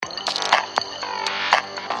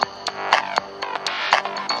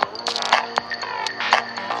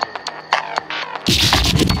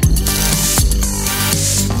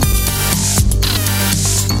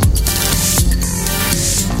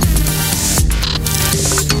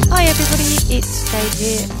it's Kate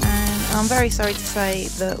here, and I'm very sorry to say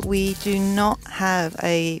that we do not have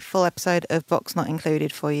a full episode of Box Not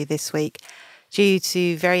Included for you this week. Due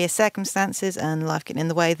to various circumstances and life getting in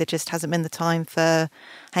the way, there just hasn't been the time for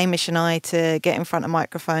Hamish and I to get in front of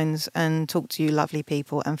microphones and talk to you lovely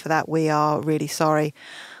people, and for that we are really sorry.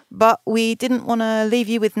 But we didn't want to leave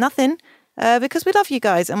you with nothing because we love you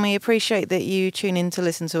guys and we appreciate that you tune in to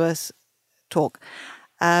listen to us talk.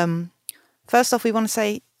 First off, we want to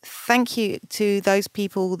say thank you to those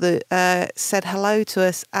people that said hello to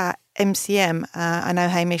us at MCM. I know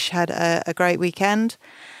Hamish had a great weekend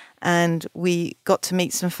and we got to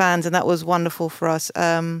meet some fans, and that was wonderful for us.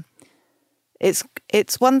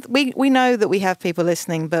 It's one we know that we have people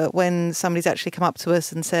listening, but when somebody's actually come up to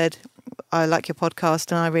us and said, "I like your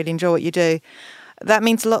podcast and I really enjoy what you do," that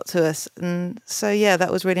means a lot to us. And so yeah,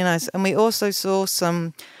 that was really nice. And we also saw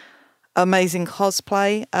some amazing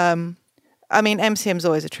cosplay. I mean, MCM's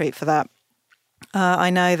always a treat for that. I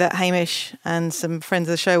know that Hamish and some friends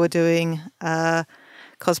of the show were doing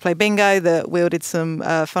cosplay bingo that wielded some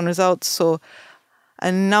fun results. Saw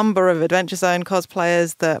a number of Adventure Zone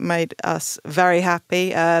cosplayers that made us very happy.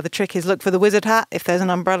 The trick is look for the wizard hat. If there's an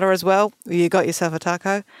umbrella as well, you got yourself a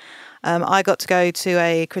taco. I got to go to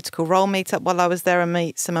a Critical Role meetup while I was there and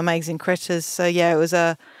meet some amazing critters. So yeah, it was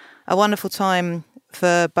a wonderful time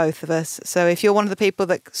for both of us. So if you're one of the people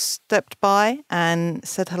that stepped by and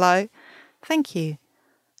said hello, thank you.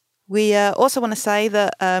 We also want to say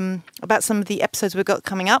that about some of the episodes we've got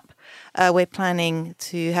coming up. We're planning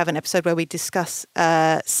to have an episode where we discuss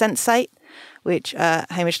Sense8, which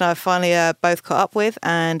Hamish and I have finally both caught up with,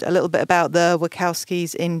 and a little bit about the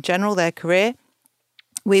Wachowskis in general, their career.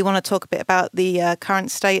 We want to talk a bit about the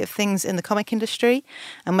current state of things in the comic industry,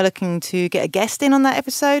 and we're looking to get a guest in on that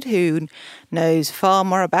episode who knows far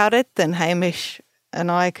more about it than Hamish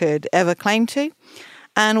and I could ever claim to.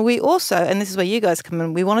 And we also, and this is where you guys come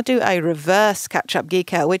in, we want to do a reverse catch-up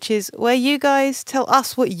geek out, which is where you guys tell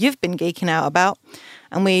us what you've been geeking out about,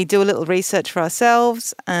 and we do a little research for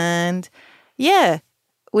ourselves. And yeah,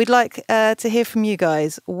 we'd like to hear from you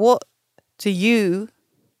guys. What do you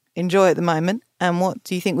enjoy at the moment, and what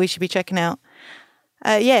do you think we should be checking out?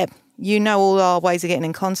 Yeah, you know all our ways of getting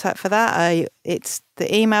in contact for that. It's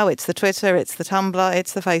the email, it's the Twitter, it's the Tumblr,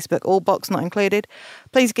 it's the Facebook, all Box Not Included.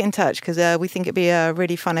 Please get in touch because we think it'd be a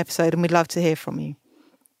really fun episode and we'd love to hear from you.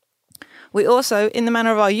 We also, in the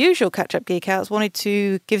manner of our usual catch-up geek outs, wanted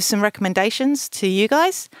to give some recommendations to you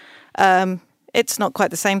guys. It's not quite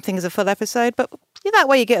the same thing as a full episode, but that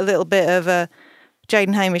way you get a little bit of Jade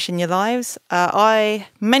and Hamish in your lives. I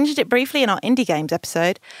mentioned it briefly in our indie games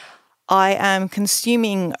episode. I am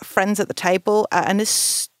consuming Friends at the Table at an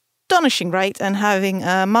astonishing rate and having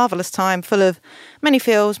a marvellous time full of many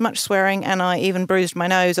feels, much swearing, and I even bruised my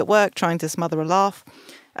nose at work trying to smother a laugh.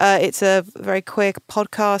 It's a very quick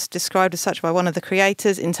podcast described as such by one of the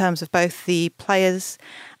creators in terms of both the players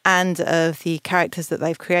and of the characters that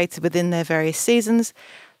they've created within their various seasons.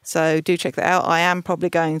 So do check that out. I am probably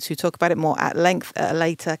going to talk about it more at length at a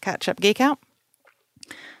later catch-up geek out.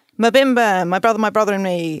 Mabimba, My Brother and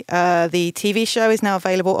Me, the TV show is now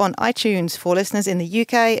available on iTunes for listeners in the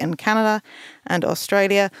UK and Canada and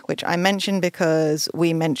Australia, which I mentioned because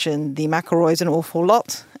we mentioned the McElroys an awful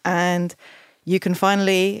lot, and you can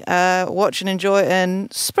finally watch and enjoy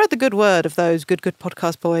and spread the good word of those good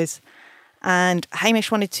podcast boys. And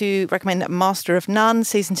Hamish wanted to recommend Master of None.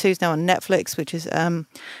 Season 2 is now on Netflix, which is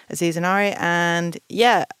Aziz Ansari. And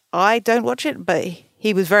yeah, I don't watch it, but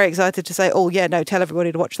he was very excited to say, oh yeah, no, tell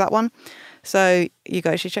everybody to watch that one. So you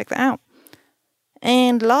guys should check that out.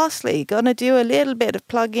 And lastly, gonna do a little bit of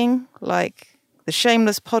plugging, like the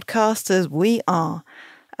shameless podcasters we are.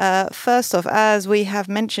 First off, as we have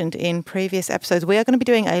mentioned in previous episodes, we are going to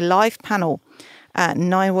be doing a live panel at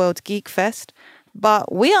Nine Worlds Geek Fest.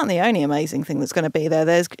 But we aren't the only amazing thing that's going to be there.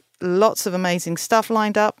 There's lots of amazing stuff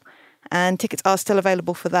lined up, and tickets are still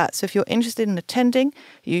available for that. So if you're interested in attending,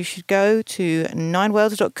 you should go to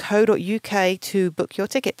nineworlds.co.uk to book your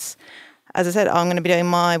tickets. As I said, I'm going to be doing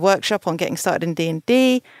my workshop on getting started in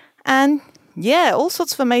D&D, and yeah, all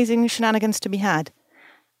sorts of amazing shenanigans to be had.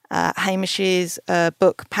 Hamish's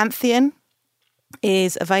book Pantheon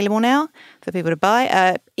is available now for people to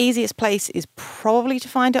buy. Easiest place is probably to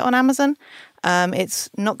find it on Amazon. It's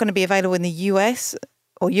not going to be available in the US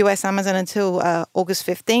or US Amazon until August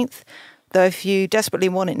 15th. Though if you desperately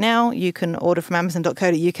want it now, you can order from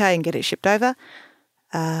amazon.co.uk and get it shipped over.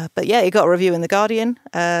 But yeah, it got a review in The Guardian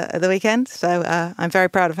at the weekend, so I'm very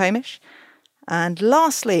proud of Hamish. And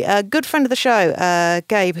lastly, a good friend of the show,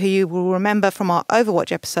 Gabe, who you will remember from our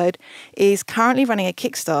Overwatch episode, is currently running a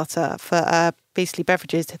Kickstarter for Beastly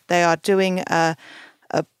Beverages. They are doing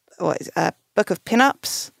book of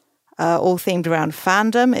pinups, all themed around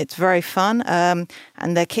fandom. It's very fun, and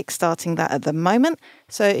they're kickstarting that at the moment.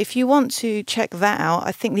 So if you want to check that out,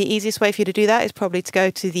 I think the easiest way for you to do that is probably to go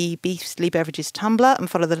to the Beastly Beverages Tumblr and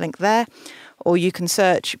follow the link there, or you can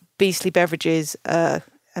search Beastly Beverages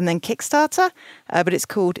and then Kickstarter, but it's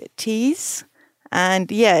called Tease.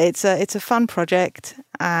 And yeah, it's a fun project,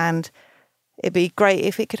 and it'd be great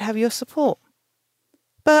if it could have your support.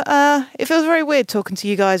 But it feels very weird talking to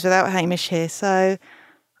you guys without Hamish here, so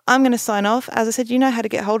I'm going to sign off. As I said, you know how to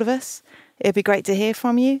get hold of us. It'd be great to hear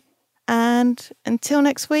from you. And until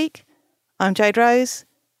next week, I'm Jade Rose.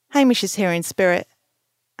 Hamish is here in spirit.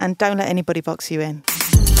 And don't let anybody box you in.